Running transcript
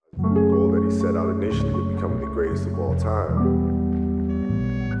set out initially with becoming the greatest of all time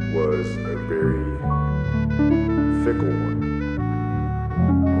was a very fickle one.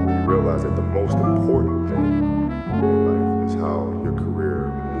 When you realize that the most important thing in life is how your career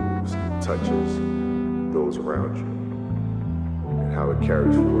moves and touches those around you and how it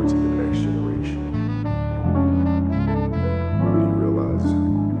carries forward to the next generation. When you realize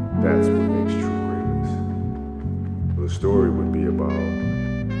that's what makes true greatness. The story would be about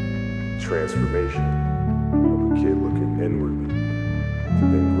transformation of a kid looking inwardly to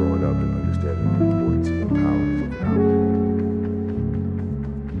then growing up and understanding the importance and the power of looking outward.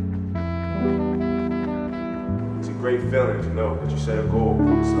 It's a great feeling to know that you set a goal for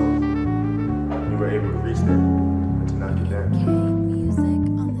yourself and you were able to reach there and to knock it down.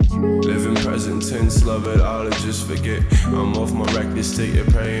 Living present tense, love it all or just forget. I'm off my reckless ticket,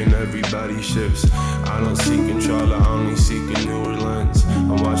 praying everybody ships. I don't seek control, I only seek a newer lens.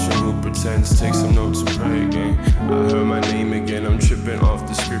 I'm watching who pretends, take some notes and pray again. I heard my name again, I'm tripping off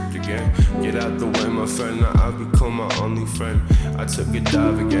the script again. Get out the way, my friend, now I've become my only friend. I took a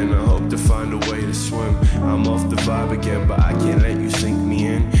dive again, I hope to find a way to swim. I'm off the vibe again, but I can't let you sink me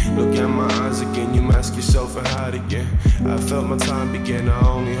in. Look at my eyes again, you mask yourself and hide again. I felt my time begin, I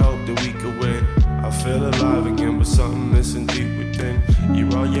only hope that we could win. I feel alive again, but something missing deep within. You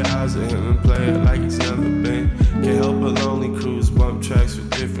roll your eyes at him and play it like it's never been. Can't help but lonely cruise, bump tracks with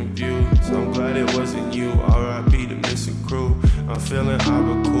different views. I'm glad it wasn't you, R.I.P. the missing crew. I'm feeling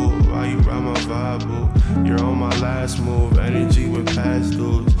cool, why you ride my vibe, boo? You're on my last move, energy with past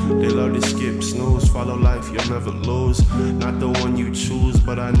dudes. They love to skip snooze, follow life, you'll never lose. Not the one you choose,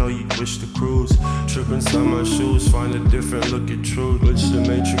 but I know you wish to cruise. Trip inside my shoes, find a different look at truth. Glitch the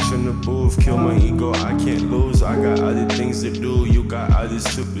matrix in the booth, kill my ego, I can't lose. I got other things to do, you got others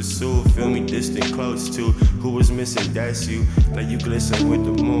to pursue. Feel me distant, close to who was missing, that's you. Let you glisten with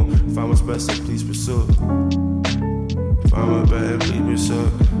the moon, find what's best and please pursue. Find what better, please pursue.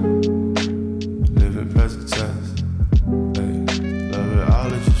 Live in present tense. Hey, love it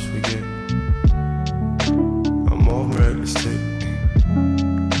all or just forget. I'm over reckless tick.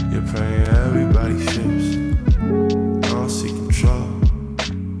 You're praying everybody ships. I don't seek control.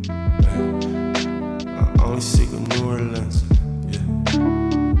 Hey, I only seek a newer lens. Yeah.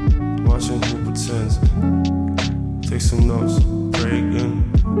 Watching who pretends. Take some notes, pray again.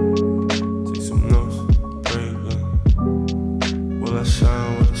 Take some notes, pray again. Will I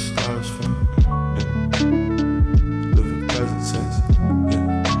shine where the stars from? Yeah. Live in present tense. Yeah.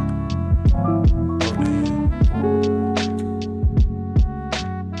 Oh, yeah.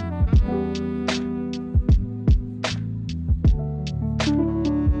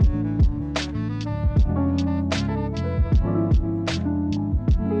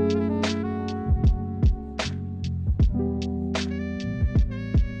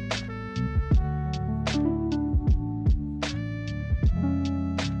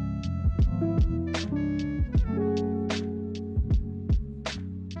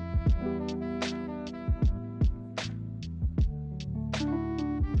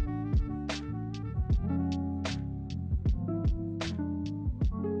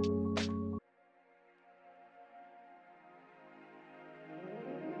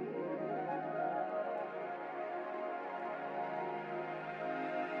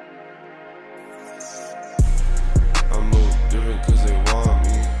 Cause they want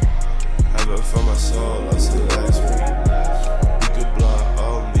me. Have it for my soul, I said last week. You could block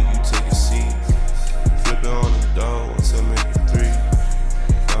all me, you take a seat. Flip it on the door once I make it 3.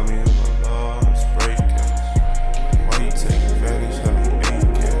 Got me in my laws, breaking. Why you take advantage, have me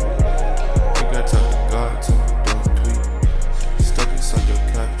aching? Think I talk to God, tell me don't tweet. Stuck inside your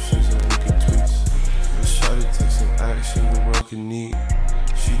captions and wicked tweets. Let's try to take some action the world can need.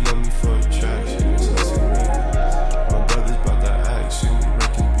 She love me for attraction, it's us and me. My brother's about that action, we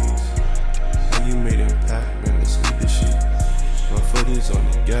wrecking beats. Now you made impact, man, let's leave the shit. My foot is on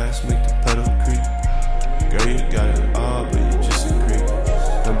the gas, make the pedal creep. Girl, you got it all, but you just a creep.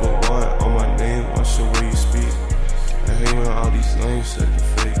 Number 1 on my name, watch the way you speak. I hang with all these lames, like the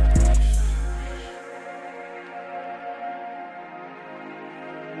fake preach.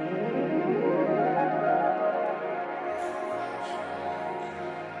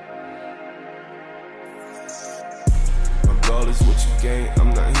 All is what you gain, I'm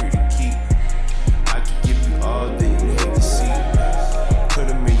not here to keep. I can give you all that you hate to see.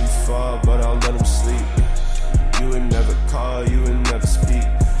 Could've made you fall, but I'll let them sleep. You would never call, you would never speak.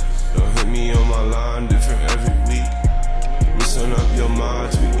 Don't hit me on my line, different every week. Loosen up your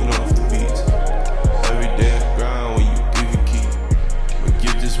mind, tweaking off the beats. Every day I grind, when you give you keep. But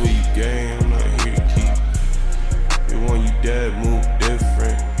give this what you gain, I'm not here to keep. The one you dead, move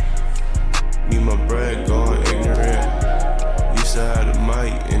different.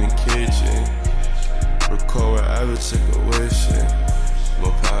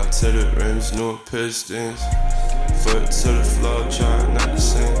 original Pistons. Foot to the floor, trying not to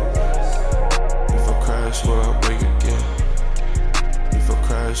sink. If I crash, will I wake again? If I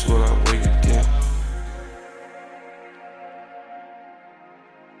crash, will I wake again?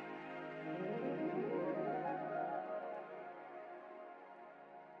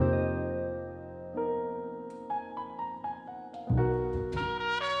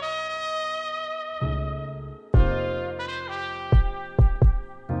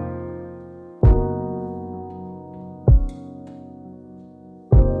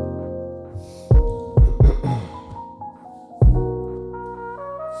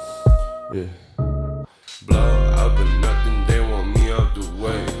 Yeah. Blow up or nothing, they want me out the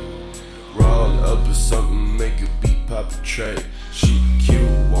way. Roll up or something, make a beat pop a tray. She cute,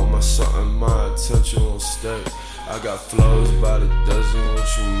 want my something, my attention won't stay. I got flows by the dozen,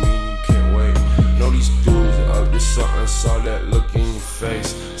 what you mean you can't wait? Know these dudes up to something, saw that look in your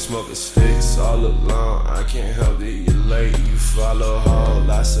face. Smoking sticks all alone, I can't help that you're late. You follow hard,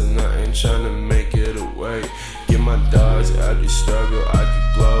 lots of nothing, tryna make it away. Get my dogs out the struggle, I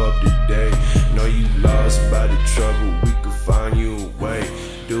could blow up today. Know you lost by the trouble, we could find you a way.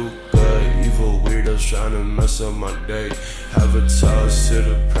 Do good, evil weirdos tryna mess up my day. Have a toast to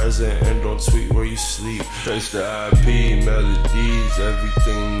the present and don't tweet where you sleep. Trace the IP, melodies,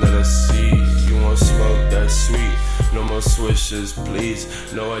 everything that I see. You want smoke, that's sweet. No more swishes,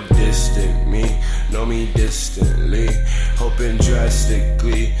 please. Know a distant me, know me distantly. Hoping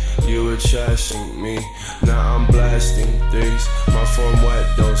drastically, you were trashing me. Now I'm blasting threes. My form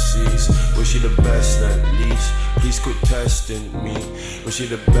wet, don't cease. Wish you the best at least. Please quit testing me. Wish you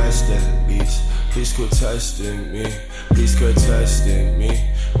the best at least. Please quit testing me. Please quit testing me.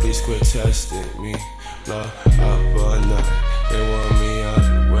 Please quit testing me. Blow up all night. They want me out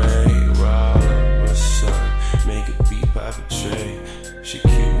the way. Roll up a sun. Make a beat pop a tray. She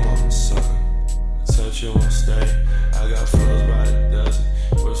cute on the sun. Attention won't stay. I got flows by the dozen.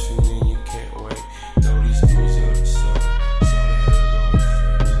 What you mean you can't wait? Know these dudes are the sun.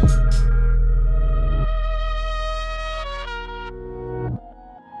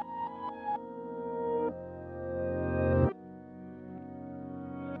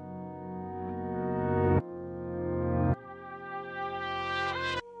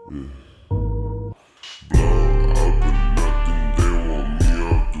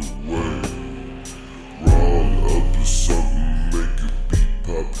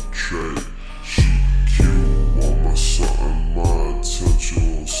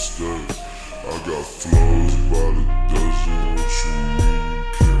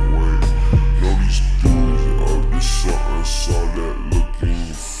 So they look on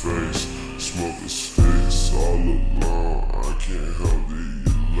my face.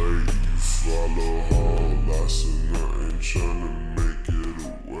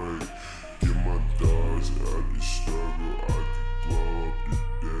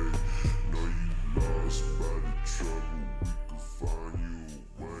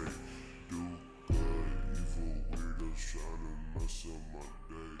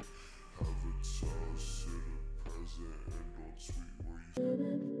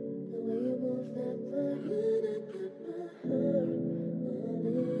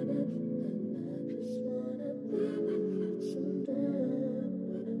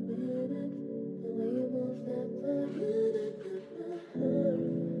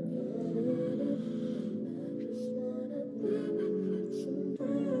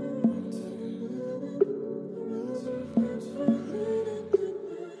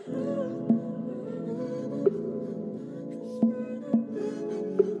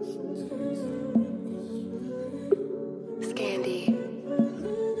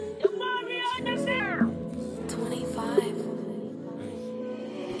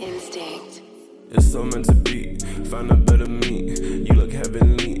 It's so meant to be, find a better me. You look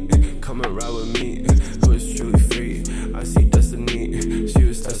heavenly, come and ride with me. Who is truly free? I see destiny. She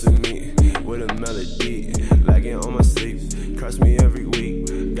was testing me with a melody, lagging on my sleep. Cross me every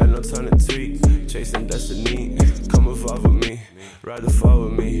week, got no time to tweak. Chasing destiny, come evolve with me. Ride the fall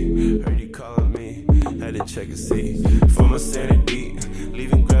with me. Heard you calling me, had to check and see. For my sanity,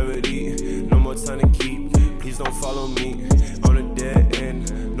 leaving gravity. No more time to keep. Please don't follow me on a dead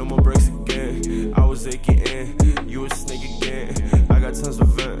end. No more breaks again. I was aching in, you a snake again. I got tons of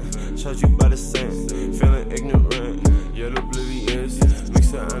vent, charge you by the cent. Feeling ignorant, yet oblivious.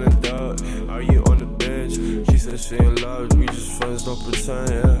 Mix her and a dog, are you on the bench? She said she in love, we just friends, don't pretend,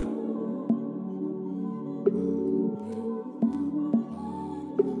 yeah.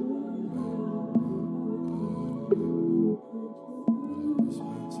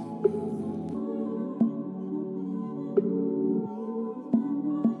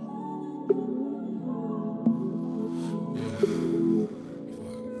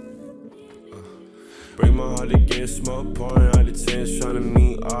 Break my heart again, smoke pouring out the tents, trying to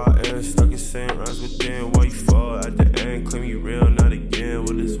meet all ends. Stuck in same rhymes within, why you fall at the end? Claim you real, not again.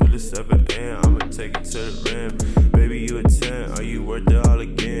 Will this ever end? I'ma take it to the rim. Baby, you a 10, are you worth it all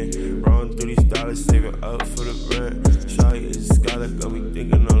again? Rolling through these dollars, saving up for the rent. Shy is a scholar, got me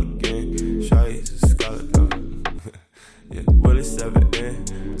thinking all again. Shy is a scholar, got me. Yeah, will this ever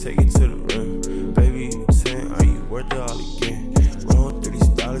end? Take it to the rim. Baby, you 10, are you worth it all again? Rolling through these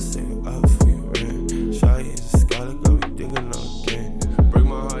dollars, saving up for your rent. Shy is a scholar, got me thinking all again. Break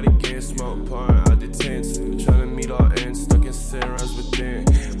my heart again, smoke pouring out the tents. Trying to meet all ends, stuck in sin, rise within.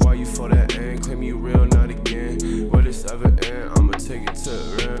 Why you for that end? Claim you real, not again. Will this ever end? I'ma take it to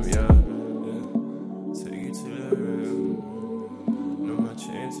the rim, yeah. Take it to the rim. Know my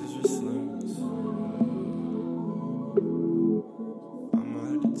chances are slim. I'ma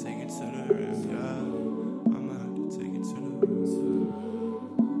have to take it to the rim, yeah. I'ma have to take it to the rim.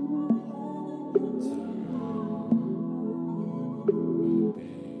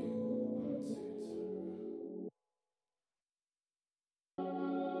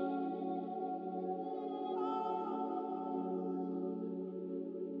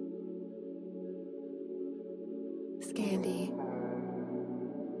 Scandy.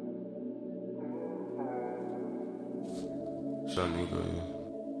 Sunny, go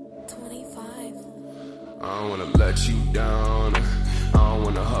 25. I don't wanna let you down. I don't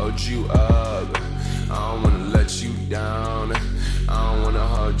wanna hold you up. I don't wanna let you down. I don't wanna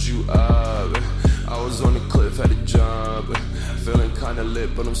hold you up. I was on the cliff, had a jump. Feeling kinda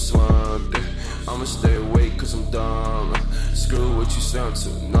lit, but I'm slumped. I'ma stay awake cause I'm dumb. Screw what you sound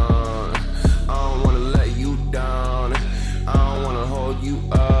too numb. I don't wanna let you down. I don't wanna hold you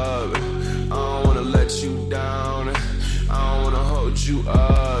up. I don't wanna let you down. I don't wanna hold you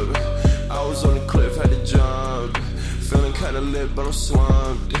up. I was on the cliff, had to jump. Feeling kinda lit, but I'm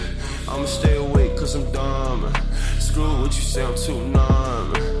slumped. I'ma stay awake cause I'm dumb. Screw what you say, I'm too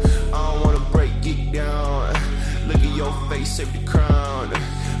numb. I don't wanna break, geek down. Look at your face, save the crown.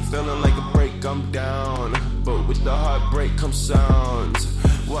 Feeling like a break, I'm down. But with the heartbreak comes sounds.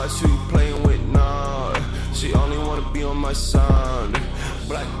 Watch who you playing with now. She only wanna be on my sound.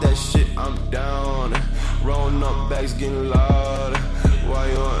 Black that shit, I'm down. Rolling up bags, getting loud. Why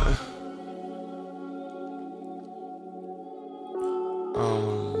you on? I don't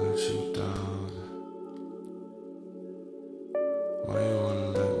wanna let you down. Why you wanna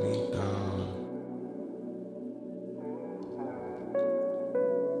let me down?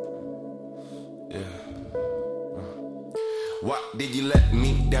 Yeah. Why did you let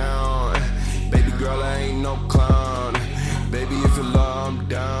me down? Baby girl, I ain't no clown. Baby, if you love, I'm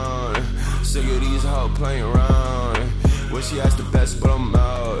down. Sick of these hoes playing around. Wish she has the best, but I'm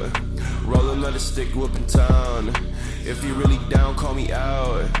out. Roll another stick, whoopin' town. If you really down, call me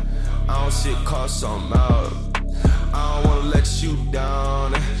out. I don't shit cost, so I'm out. I don't wanna let you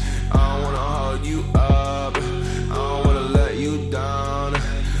down. I don't wanna hold you up. I don't wanna let you down.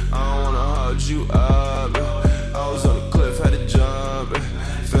 I don't wanna hold you up. I was on the cliff, had to jump.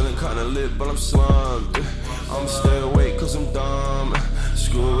 Feeling kinda lit, but I'm slumped. I'ma stay awake cause I'm dumb.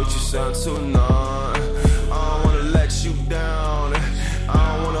 Screw what you sound too numb. I don't wanna let you down.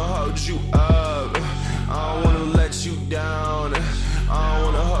 I don't wanna hold you up. I don't wanna let you down. I don't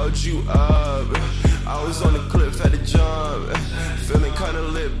wanna hold you up. I was on the cliff, had to jump. Feeling kinda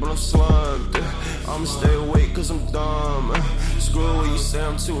lit, but I'm slumped. I'ma stay awake cause I'm dumb. Screw what you say,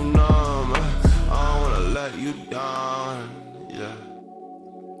 I'm too numb. I don't wanna let you down. Yeah.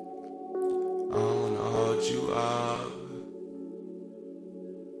 I don't wanna hold you up.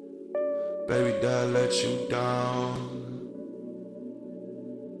 Baby, did I let you down?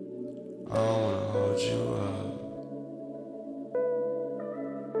 I don't wanna hold you up.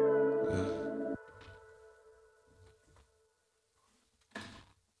 Yeah.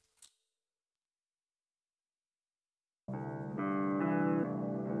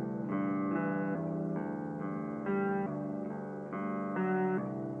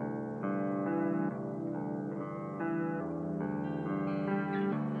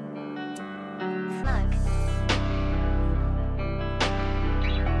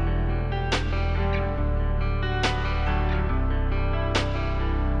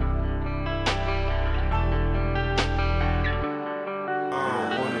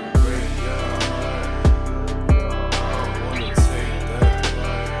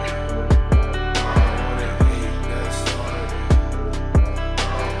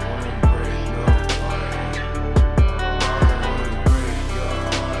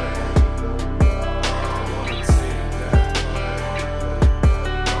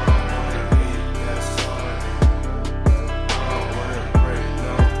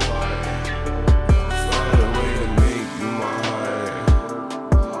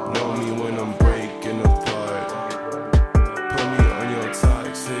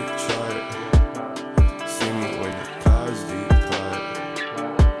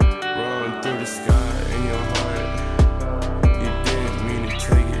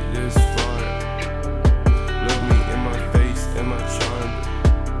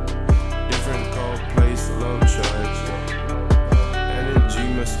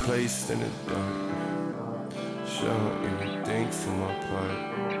 misplaced in the dark. She don't even think for my part.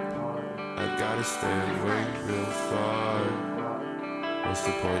 I gotta stay away real far. What's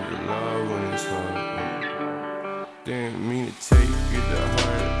the point of love when it's hard? Didn't mean to take it to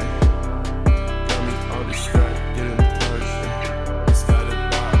heart. Got me all distracted in parts. It's gotta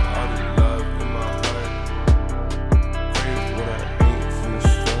buy all the love in my heart. Crave what I ain't from the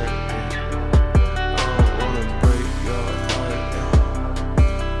start. I don't wanna break your heart.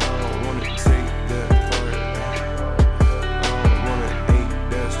 I don't wanna take that part. I don't wanna hate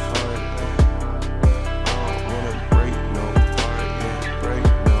that's hard. I don't wanna break no heart. Yeah, break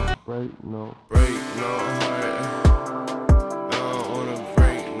no heart.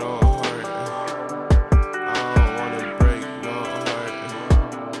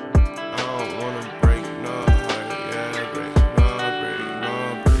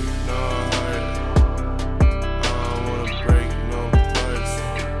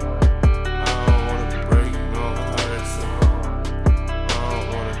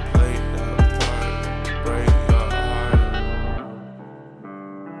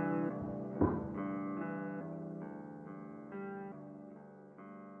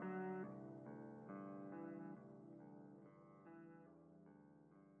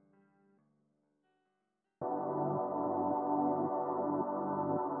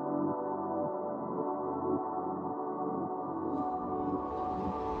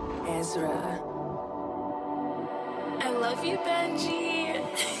 Ezra. I love you, Benji.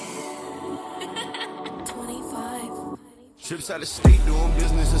 25. Trips out of state doing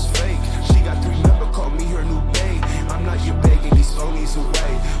business is fake. She got 3 members, call me her new bae. I'm not your begging these phonies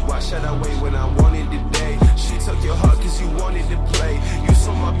away. Why should I wait when I wanted today? She took your heart cause you wanted to play. You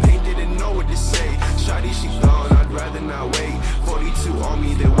saw my pain, didn't know what to say. Shawty, she gone, I'd rather not wait. 42 on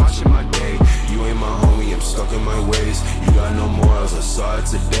me, they watching my day. You ain't my homie, I'm stuck in my ways. You got no morals, I saw it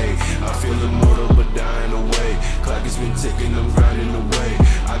today. I feel immortal but dying away. Clock has been ticking, I'm grinding away.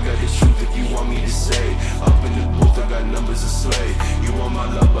 I got the truth if you want me to say. Up in the booth, I got numbers to slay. You want my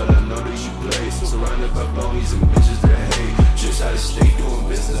love, but I know that you play. Surrounded by bonies and bitches that hate. Just out of state doing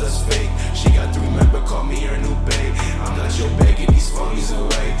business that's fake. She got 3 members, call me her new bae. I'm not your bag, get these phonies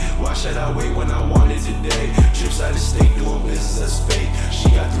away. Why should I wait when I want it today? Trips out of state doing business that's fake. She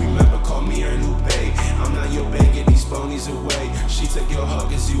got 3 members, call me her new bae. I'm not your bag, get these phonies away. She took your hug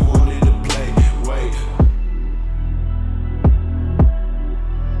cause you wanted to play. Wait.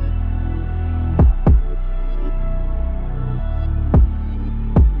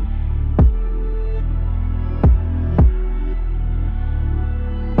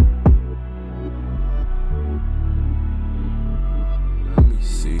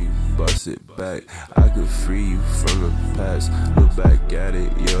 It back, I could free you from the past. Look back at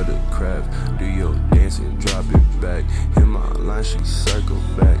it, you're the craft. Do your dance and drop it back. Hit my line, she circle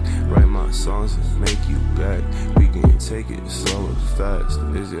back. Write my songs and make you back. We can take it slow or fast.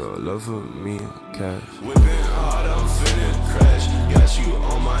 Is your love for me and cash? Whipping hard, I'm finna crash. Got you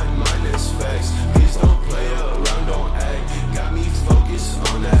on my mind, that's facts. Please don't play around, don't act. Got me focused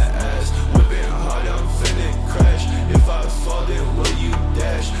on that ass. Whipping hard, I'm finna crash. If I fall, then will you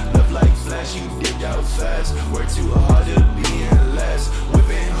dash? Love like flash, you dipped out fast. Work too hard to be in less.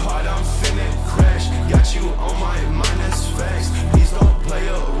 Whipping hard, I'm finna crash. Got you on my mind, that's facts. Please don't play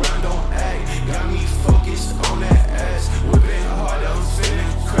around, don't act. Got me focused on that ass. Whipping hard, I'm finna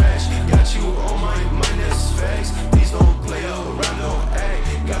crash. Got you on my mind, that's facts. Please don't play around, don't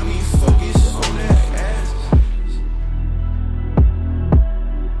act. Got me focused on that ass.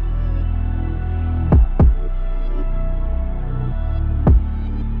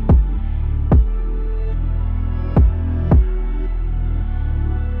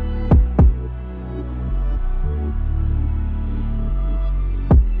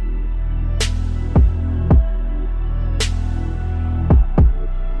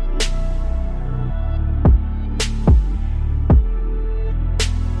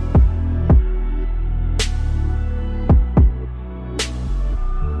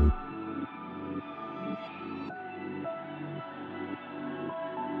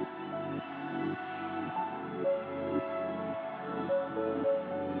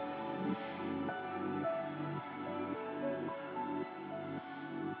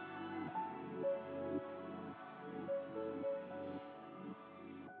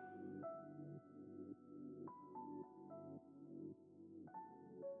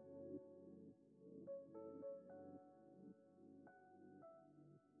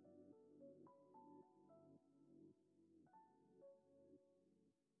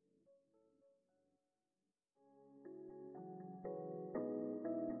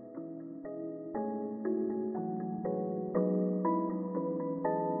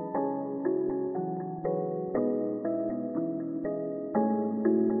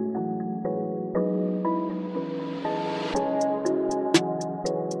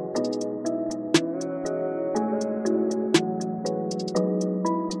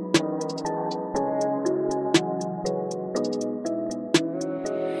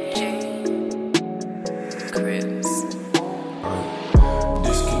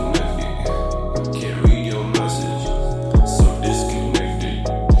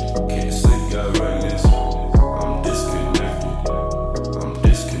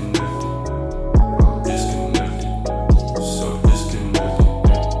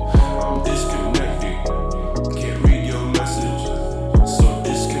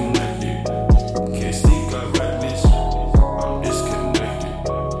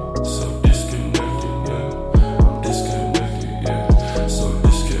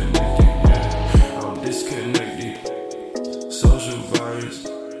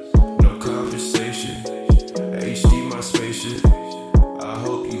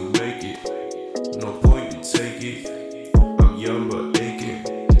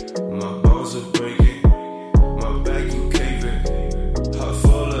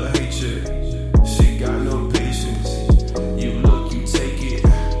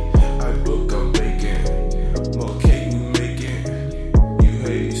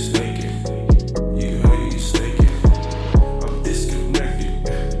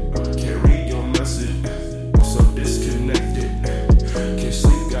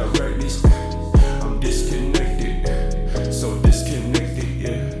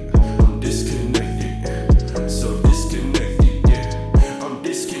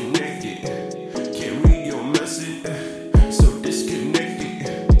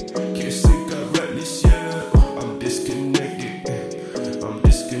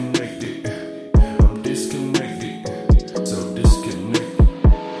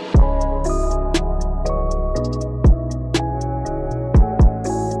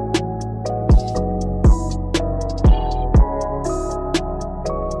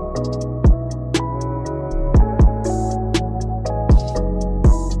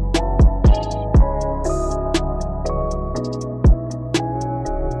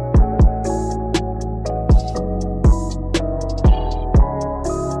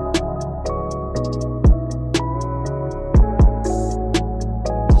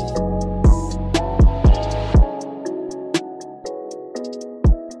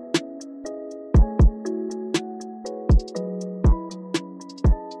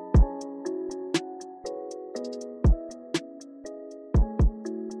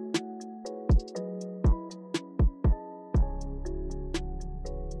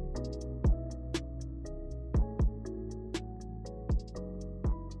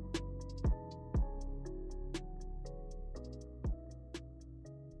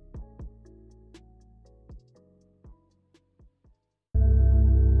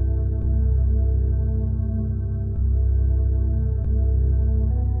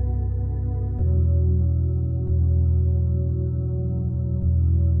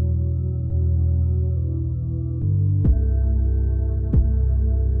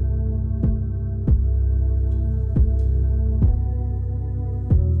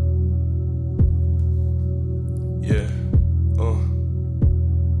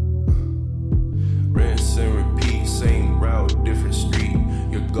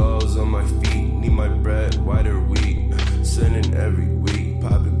 bread, whiter wheat. Sinning every week,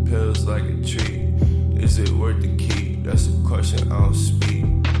 popping pills like a treat. Is it worth the keep? That's a question I don't speak.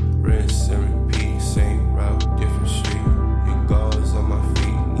 Rinse and repeat, same route, different street. Your gauze on my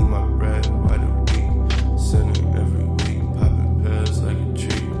feet, need my bread, whiter wheat. Sinning every week, popping pills like a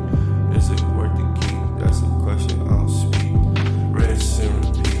treat. Is it worth the keep? That's a question I don't speak. Rinse and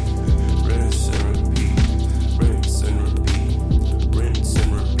repeat, rinse and repeat, rinse and repeat, rinse and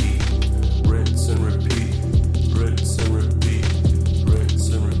repeat, rinse and repeat, rinse and repeat, rinse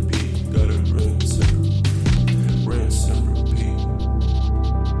and repeat. Gotta rinse and repeat, rinse and repeat.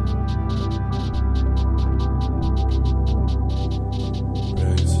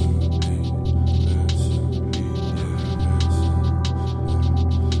 Rinse and repeat, rinse and repeat, yeah,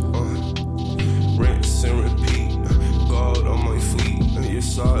 rinse and repeat. God on my feet, and your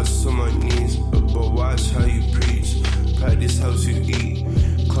sauce to my knees. But watch how you preach. Practice helps you eat.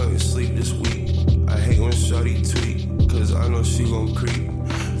 Couldn't sleep this week. I hate when shawty tweet, cause I know she gon' creep.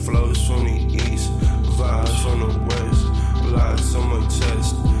 Flows from the east, vibes from the west. Lies on my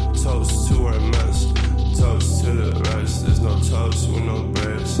chest, toast to our mess. Toast to the rest, there's no toast with no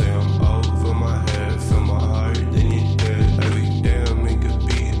bread. Say I'm over my head, feel my heart, then you're dead. Every day I make a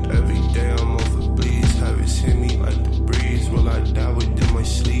beat, every day I'm over bleeds. Habits hit me like the breeze, will I die within my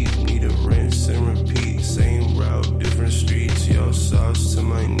sleep? Need a rinse and repeat, same route, different streets. Yo, sauce to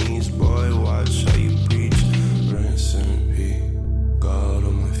my knees, boy, watch how you preach. Rinse and repeat, God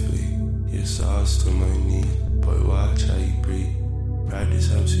on my feet. Your sauce to my knees, boy, watch how you breathe. Practice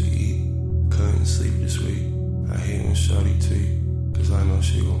helps you eat. Couldn't sleep this week. I hate when shawty tweet, cause I know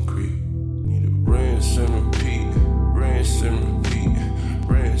she gon' creep. Need a rinse and repeat, rinse and repeat,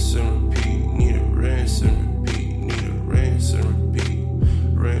 rinse and repeat. Need a rinse and repeat, need a rinse and repeat,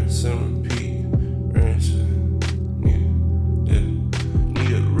 rinse and repeat, rinse and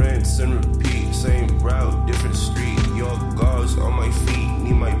need a rinse and repeat. Same route, different street. Your gauze on my feet,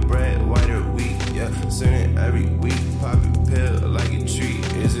 need my bread, whiter wheat. Yeah, send it every week, popping pill like a treat.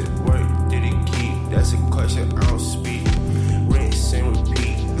 Is it worth? Did it keep? That's a question I don't speak. Rinse and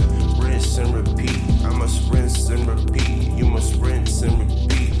repeat, rinse and repeat. I must rinse and repeat. You must rinse and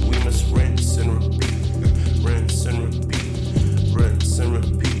repeat. We must rinse and repeat. Rinse and repeat, rinse and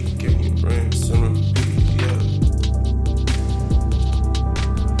repeat. Can you rinse and repeat? Yeah.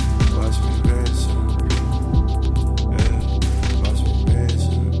 Watch me rinse and repeat. Yeah. Watch me rinse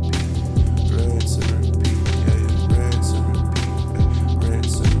and repeat. Rinse and repeat. Yeah. Rinse and repeat.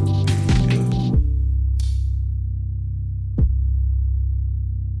 Rinse and repeat. Yeah.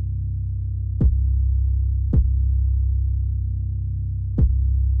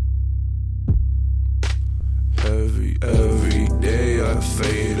 Every day I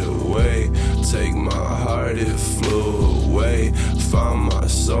fade away. Take my heart, it flew away. Find my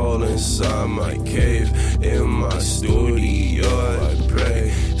soul inside my cave. In my studio I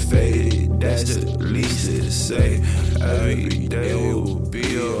pray. Faded, that's the least to say. Every day will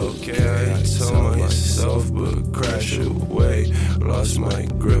be okay. I tell myself but crash away. Lost my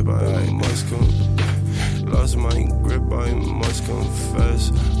grip, I must lost my grip, I must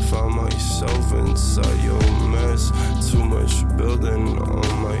confess. Found myself inside your mess. Too much building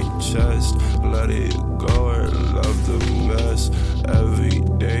on my chest. Let it go or love the mess. Every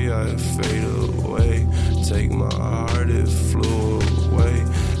day I fade away. Take my heart, it flew away.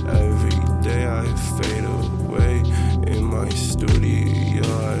 Every day I fade away. In my studio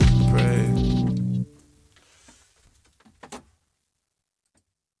I pray.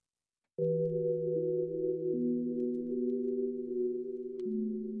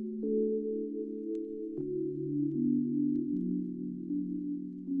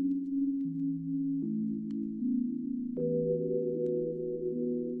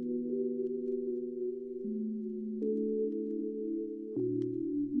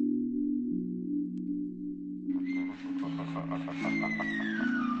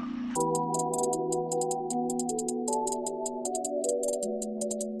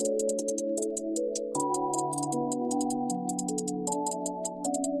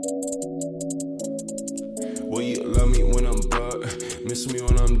 Will you love me when I'm buck? Miss me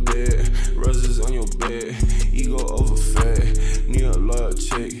when I'm dead. Roses on your bed. Ego overfed. Need a loyal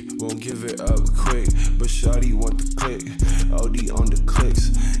chick. Won't give it up quick. But shawty want the click. OD on the clicks.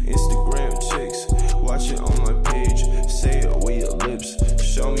 Instagram chicks. Watch it on my page. Say it with your lips.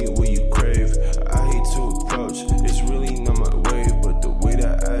 Show me what you crave. I hate to approach. It's really not my way. But the way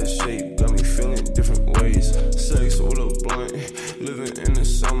that ass shape got me feeling different ways. Sex with a blunt. Living in the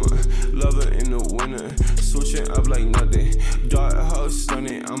summer. Loving in the winter. Switching up like nothing. Dark house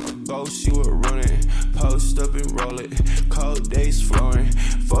stunning. I'm a ghost, she would run it. Post up and roll it. Cold days flowing.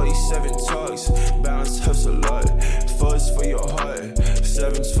 47 talks. Bound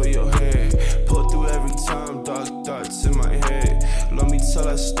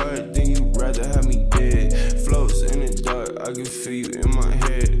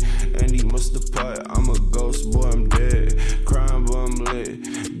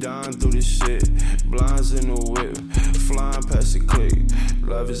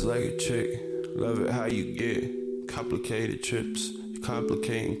Love is like a trick, love it how you get. Complicated trips,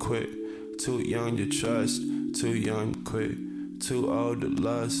 complicate and quit. Too young to trust, too young to quit. Too old to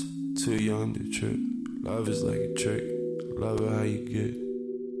lust, too young to trip. Love is like a trick, love it how you get.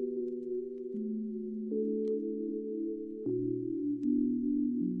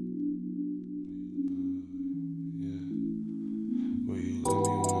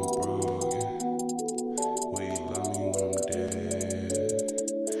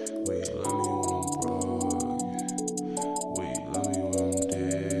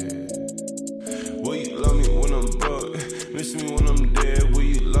 Miss me when I'm dead, will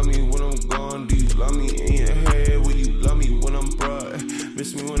you love me when I'm gone? Do you love me in your head? Will you love me when I'm broad?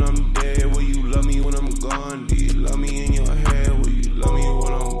 Miss me when I'm dead, will you love me when I'm gone? Do you love me in your head? Will you love me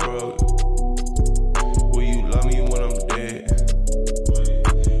when I'm broke? Will you love me when I'm dead?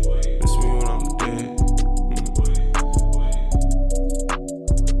 Miss me when I'm dead.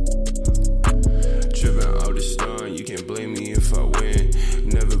 Tripping out the storm, you can't blame me if I win.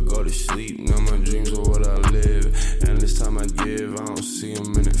 Never go to sleep, now my dreams are what I live. And this time I give, I don't see a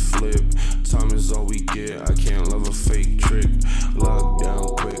minute flip. Time is all we get, I can't love a fake trick. Locked down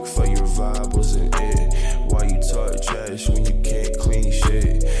quick, for your vibe wasn't it. Why you talk trash when you can't clean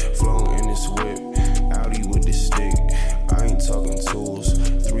shit? Flown in this whip, Audi with the stick. I ain't talking tools,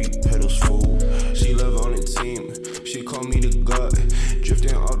 3 pedals full. She live on a team, she call me the god.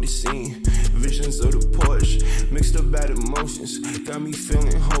 Drifting off the scene, visions of the Porsche. Mixed up bad emotions, got me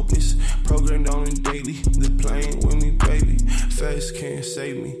feeling hopeless. Programmed on it daily, they playing with me, baby. Fast can't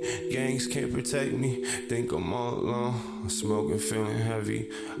save me, gangs can't protect me. Think I'm all alone, I'm smoking, feeling heavy.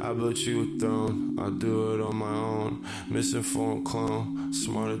 I built you a throne, I do it on my own. Misinformed clone,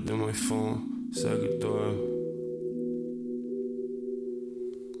 smarter than my phone. Second door,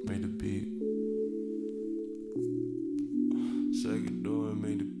 made the beat. Second door,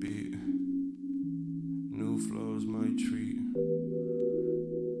 made the beat. New flows, my treat.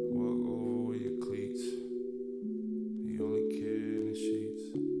 Walk over with your cleats. The only kid in the sheets.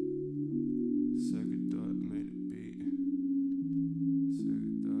 Second thought made a beat.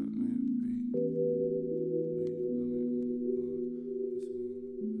 Second thought made a beat.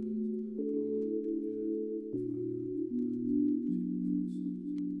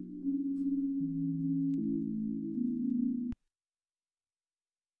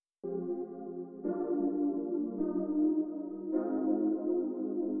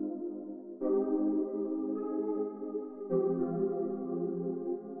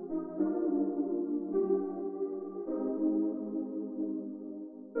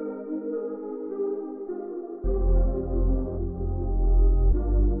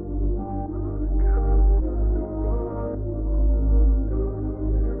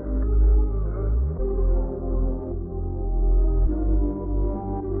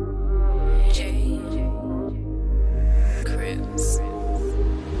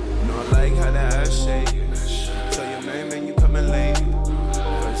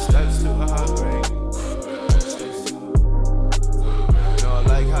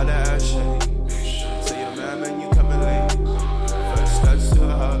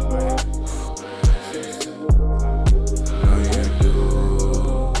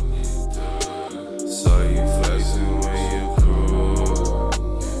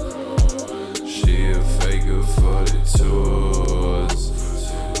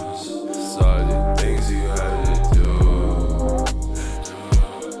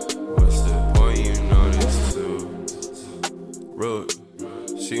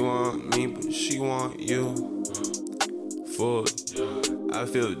 I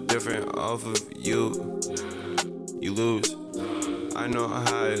feel different off of you. You lose. I know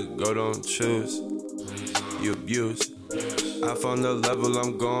how it go, don't choose. You abuse. I found the level,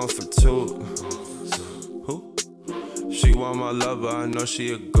 I'm going for 2. Who? She want my love, but I know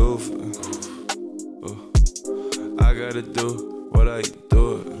she a goof. I gotta do what I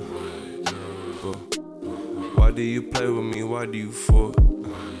do. Why do you play with me? Why do you fool?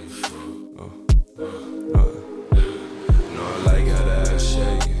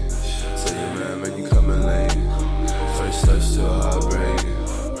 Steps to a heartbreak.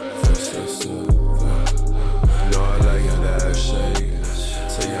 First steps to know I like how that ass shake.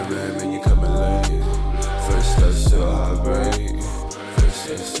 Tell your man when you coming late. First steps to a heartbreak. First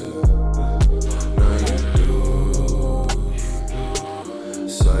steps to know you do.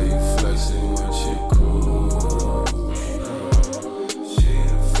 Saw you flexing with your crew. She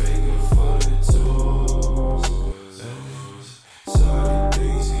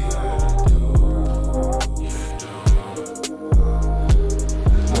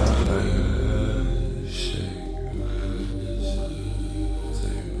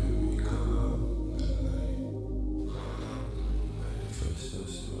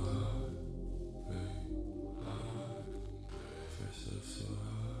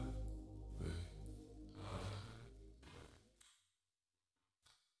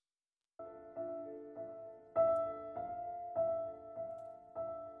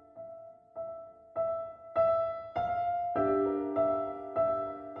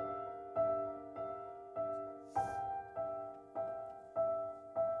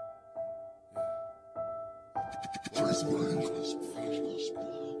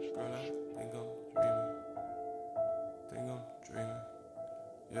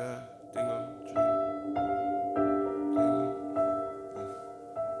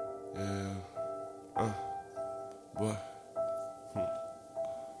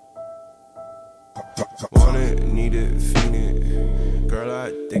Want it, need it, fiend it. Girl,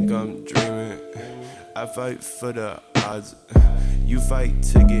 I think I'm dreaming. I fight for the odds. You fight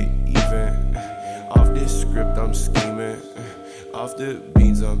to get even. Off this script, I'm scheming. Off the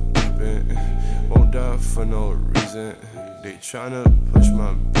beans, I'm deepin'. Won't die for no reason. They tryna push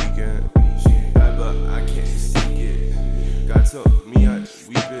my beacon. Bad, but I can't seek it. God told me I'd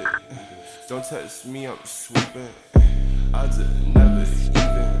weep it. Don't touch me, I'm sweeping. Odds are never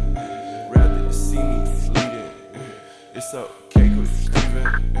even. Rather see me bleeding. It's okay, quit grieving.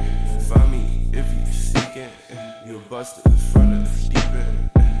 Find me if you seeking. You'll bust it from the deep end.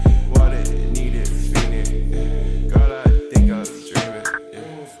 Want it, need it, fiend it. Girl, I think I'm dreaming.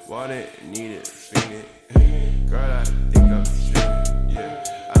 Want it, need it, fiend it. Girl, I think I'm dreaming.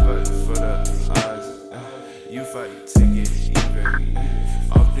 I fight for the odds. You fight to get even.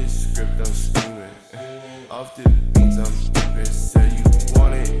 Off this script, I'm screaming. Off the beats, I'm deepin'. Say you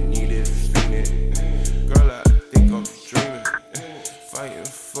want it, need it, fiend it. Girl, I think I'm dreaming. Fighting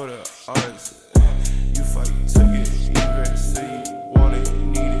for the odds. You fight to get even. Say you want it,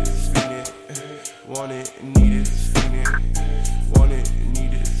 need it, fiend it. Want it, need it, fiend it. Want it,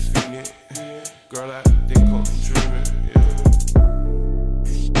 need it, fiend it. Girl, I think I'm dreaming.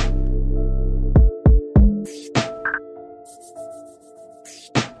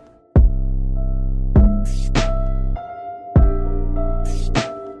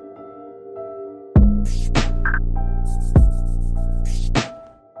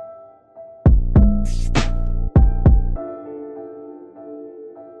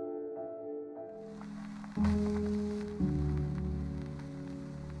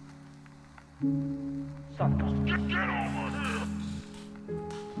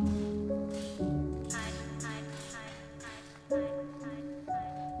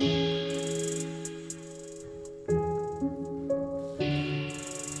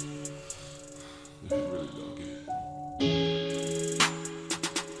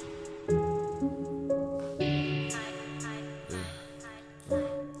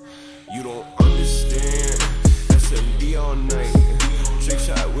 You don't understand. SMD all night. Trick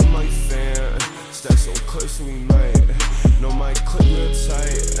shot with my fan. Stack so close to me, mate. Know my clip real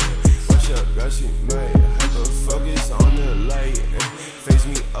tight. Watch out, girl, she might. Hyper focus on the light. Face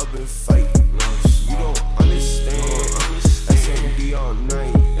me up and fight. You don't understand. SMD all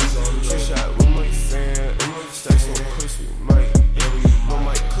night. Trick shot with my fan. Stack so close to me, mate. Know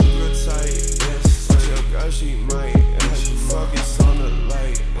my clip real tight. Watch out, girl, she might. Hyper focus on the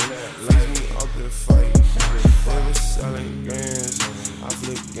light. Face me up and fight. They was selling games. I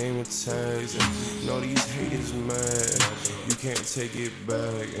flip game of tags. Know these haters mad. You can't take it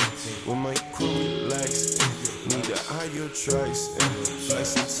back. When my crew relax, need to hide your tracks.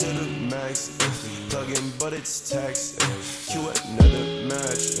 Flexing to the max. Plugging, but it's tax. Cue another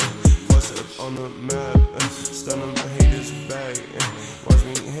match. Post up on the map. Stun on my haters back. Watch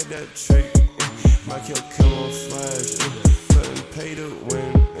me hit that trick. My kill on flash. Couldn't pay to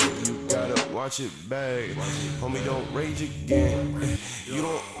win. You gotta watch it back. Homie, don't rage again. You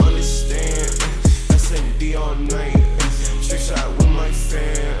don't understand. SMD all night. Trick shot with my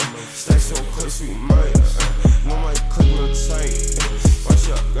fan. Stack so close we might. Know my clip real tight. Watch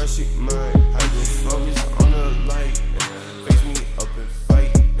out, girl, she might. Hyper focus on the light. Face me up and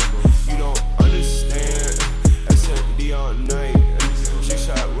fight. You don't understand. SMD all night. Trick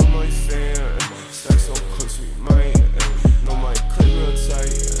shot with my fan. Stack so close we might. Know my clip real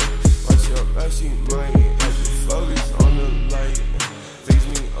tight. Watch out, girl, she might. Hyper focus on the light. Face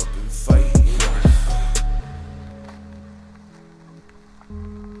me up and fight.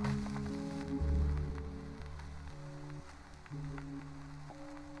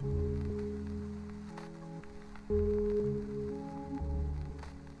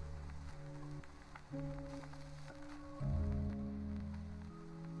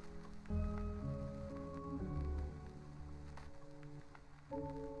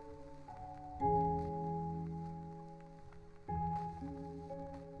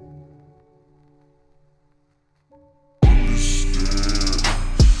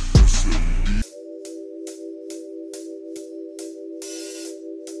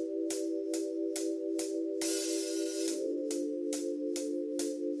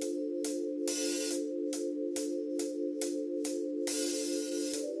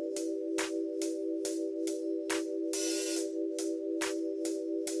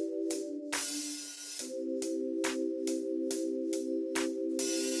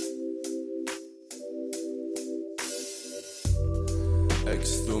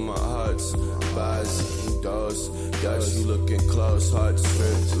 X through my hearts, vibes and doors. Got you looking close, heart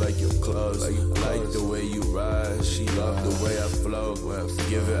stripped like your clothes. Like the way you ride, she love the way I flow.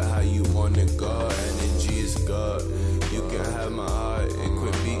 Give it how you wanna go, energy is God. You can have my heart and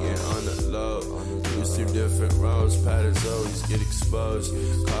quit beating on the low. Cruise through different roads, patterns always get exposed.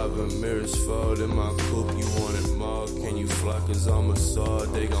 Carbon mirrors fold in my coupe, you want it more. Can you fly cause I'm a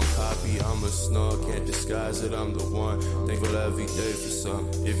sword? They gon' copy, I'm a snore. Can't disguise it, I'm the one. Thankful every day for some.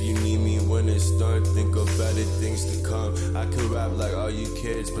 If you need me when it's done, think of better things to come. I could rap like all you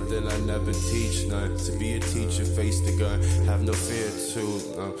kids, but then I never teach none. To be a teacher, face the gun, have no fear too.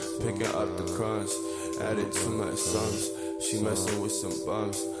 Picking up the crumbs, added to my sums. She messing with some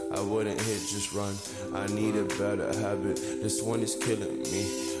bums, I wouldn't hit, just run. I need a better habit, this one is killing me.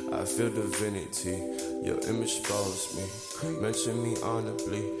 I feel divinity, your image follows me. Mention me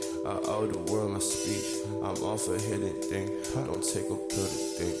honorably, I owe the world my speech. I'm off a hidden thing, don't take a pill to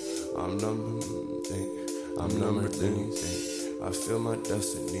think. I'm numbered anything. I feel my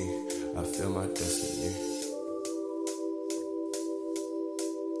destiny, I feel my destiny.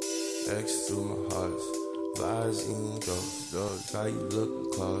 X through my hearts, vibes in those. How you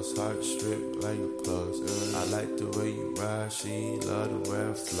looking close, heart stripped like your clothes. I like the way you ride, she love the way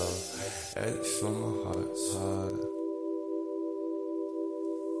I flow. X on my heart's hard.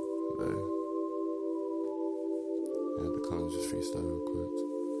 Babe. Yeah, the come just freestyle real quick.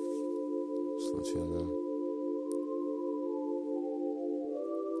 Just let you know.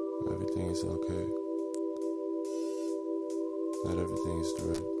 Everything is okay. Not everything is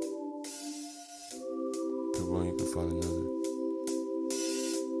direct. Pick one, you can find another.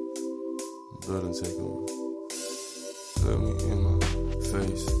 Blood and take over. Look me in my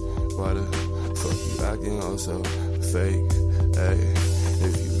face. Why the fuck you acting all so fake? Ay,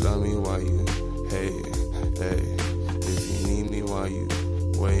 if you love me, why you hate? Ay, if you need me, why you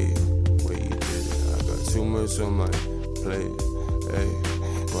wait? Wait, you did it. I got too much on my plate. Ay,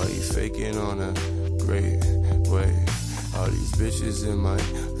 why you faking on a great way? All these bitches in my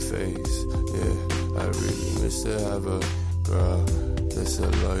face, yeah. I really miss to have a girl that's a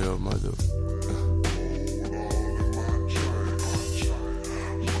loyal mother.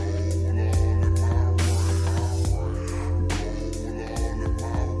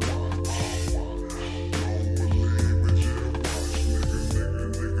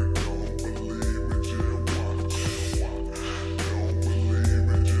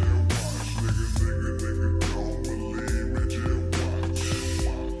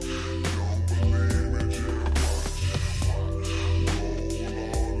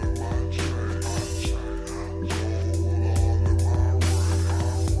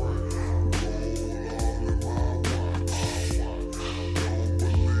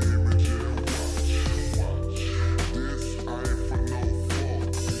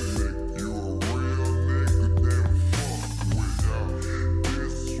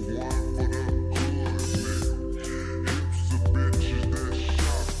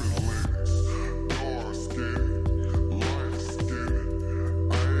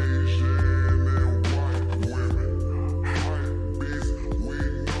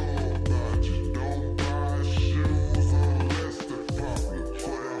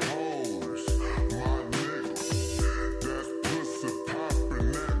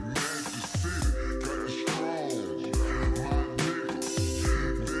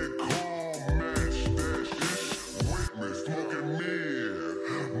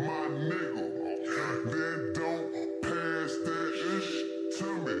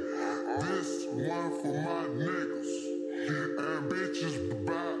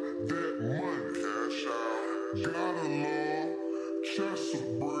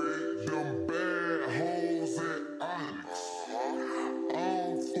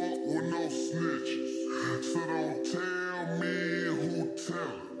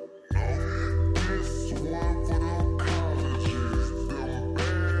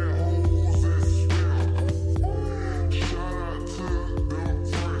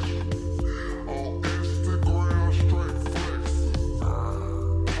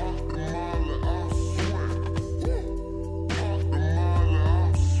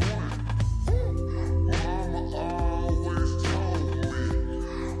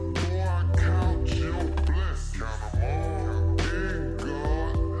 God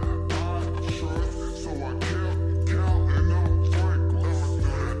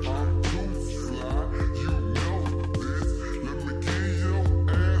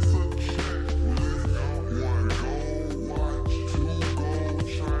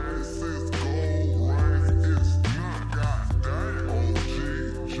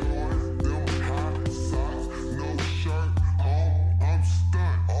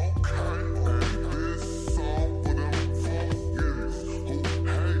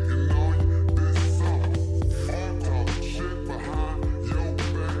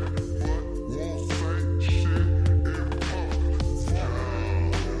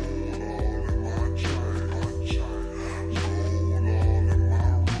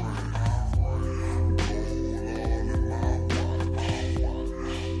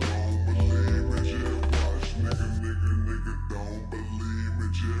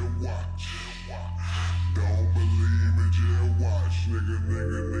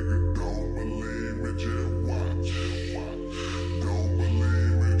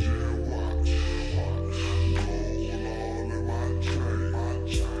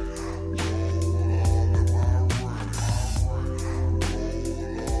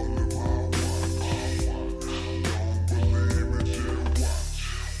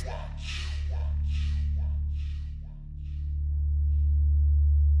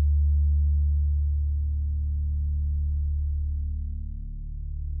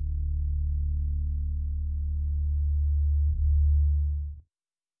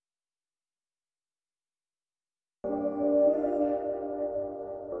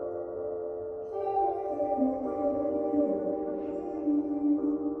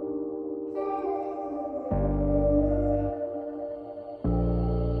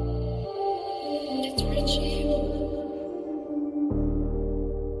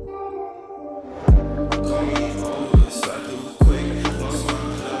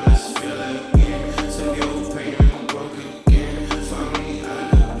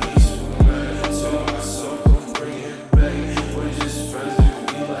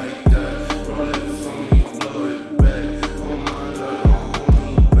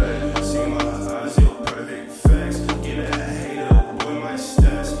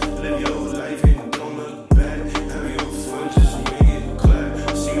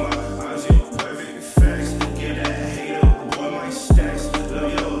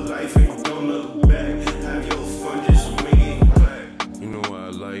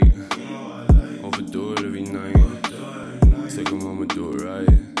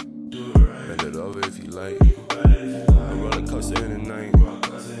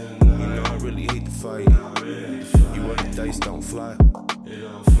fight. You roll the dice, don't fly.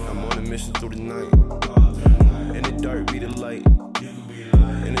 I'm on a mission through the night. In the dark, be the light.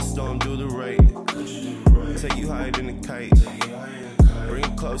 In the storm, do the right. Take you higher than a kite. Bring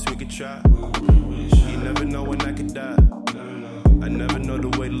it close, we can try. You never know when I could die. I never know the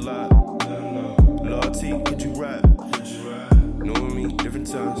way to lie. Loyalty, could you rap? Knowing me, different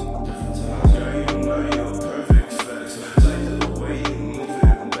times. Girl, you know you're perfect facts. Like the way you move it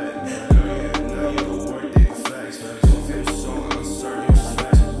back. Girl, you know you're worth it facts. Don't feel so uncertain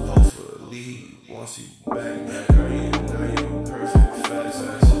facts. Hopefully, once you back. Girl, you know you're perfect facts.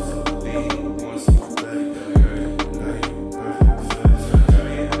 Hopefully, once you back. Girl, you know you're perfect facts. Girl,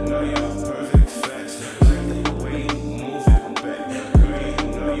 you know you're perfect facts. Like the way you move it back. Girl, you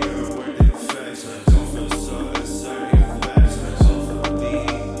know you're worth it facts. Don't feel so uncertain facts. Hopefully,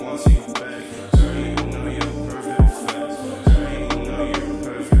 once you back. Girl, you know you're perfect facts. Girl, you know you're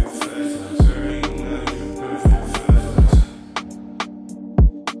perfect facts. Girl, you know you're perfect facts.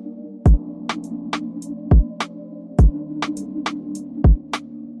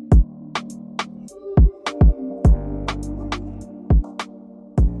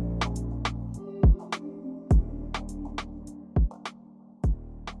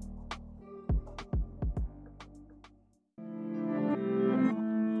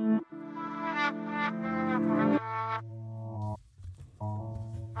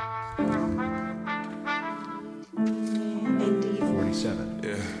 ND 47.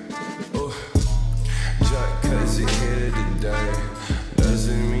 Yeah. Oh, just cause you're here today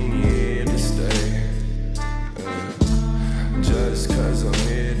doesn't mean you're here to stay. Just cause I'm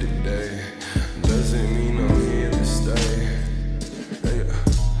here today doesn't mean I'm here to stay.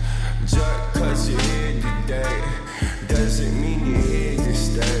 Just cause you're here today doesn't mean you're here to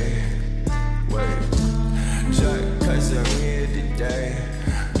stay. Wait. Just cause I'm here today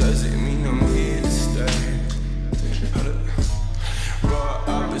doesn't mean I'm here to stay. Raw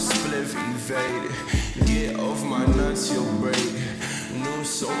up a spliff evaded. Get off my nuts, you'll break. Knew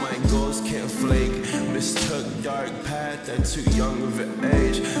so my goals can't flake. Mistook dark path at too young of an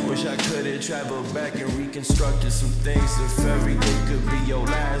age. Wish I could've traveled back and reconstructed some things. If everything could be your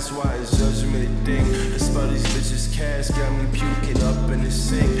last, why is judgment a thing? The spell these bitches cast got me puking up in the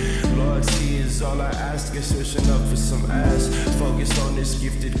sink. Loyalty is all I ask, and switching up for some ass. Focus on this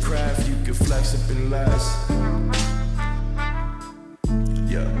gifted craft, you can flex up and last.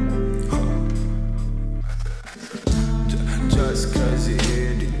 Yeah. Just cause you're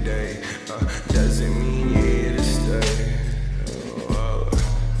here today doesn't mean you're here to stay.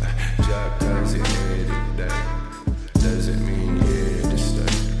 Just cause you're here today doesn't mean you're here to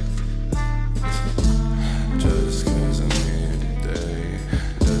stay. Just cause I'm here today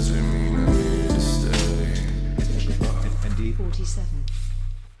doesn't mean I'm here to stay. ND 47.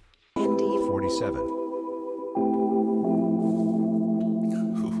 ND 47.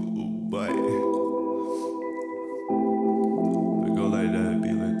 But I go like that, be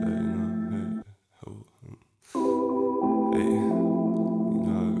like that, you know. Hey, you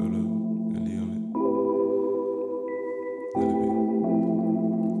know I go to Indy on it. Let it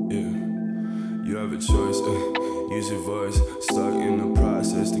be. Yeah, you have a choice. Use your voice. Stuck in the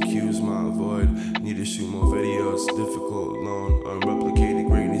process, the cues my avoid. Need to shoot more videos, difficult alone. Unreplicated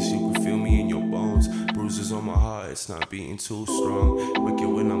greatness, you can feel me in your bones. Bruises on my heart, it's not beating too strong. Wicked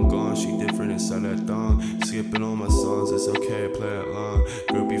when I'm gone, she different inside that thong. Skipping all my songs, it's okay, play along.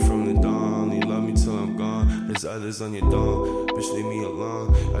 Groupie from the dawn, only love me till I'm gone. There's others on your dome, bitch leave me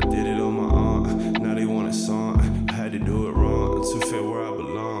alone. I did it on my own, now they want a song. I had to do it wrong, to fit where I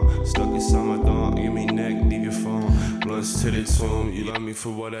belong. Stuck inside my thong, give me neck, leave your phone. Blunts to the tomb, you love me for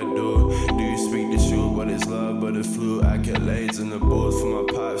what I do. Do you speak the truth, but it's love, but it's flu. Accolades in the booth for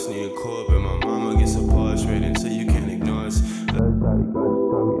my pops, need a club. And my mama gets a portrait until you can't ignore us. That's how they got you,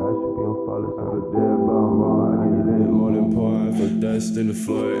 tell me I should be on flawless. I'm a dead but I'm wrong, I get it more than porn. For dust in the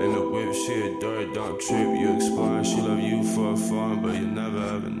floor, in the whip, she adore it, don't trip, you exploring. She love you for a farm, but you never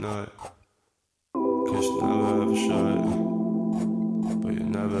ever know it. Cause you never ever show it, but you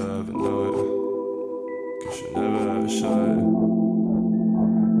never ever know it. Cause you never ever show it.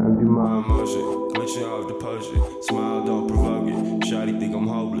 Empty my emotion, glitching off the potion. Smile, don't provoke it. Shawty think I'm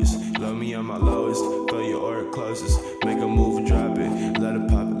hopeless. Love me at my lowest, feel your aura closest. Make a move and drop it, let it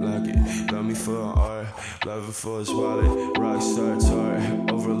pop it like it. Love me for an art, love it for his wallet. Rockstar tour,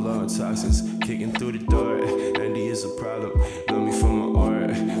 overload toxins, kicking through the door. Andy is a problem. Love me for my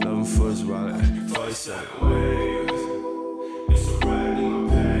art, love him for his wallet. 47 waves, it's a ride in my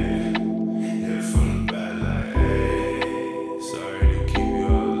pain. Hit from the back like, hey, sorry to keep you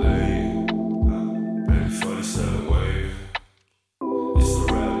up late. Baby, 47 wave, it's a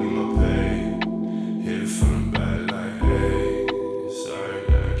ride in my pain.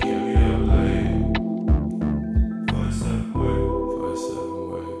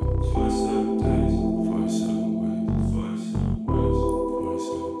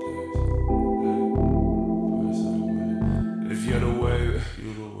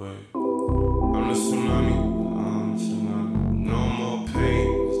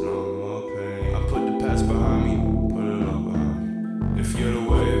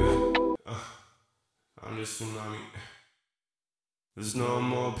 tsunami. There's no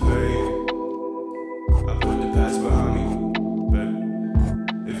more pain. I put the past behind me, babe.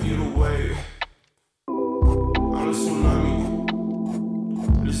 If you're the wave on a tsunami,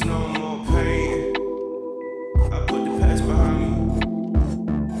 there's no more pain. I put the past behind me.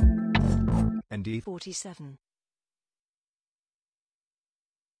 ND 47.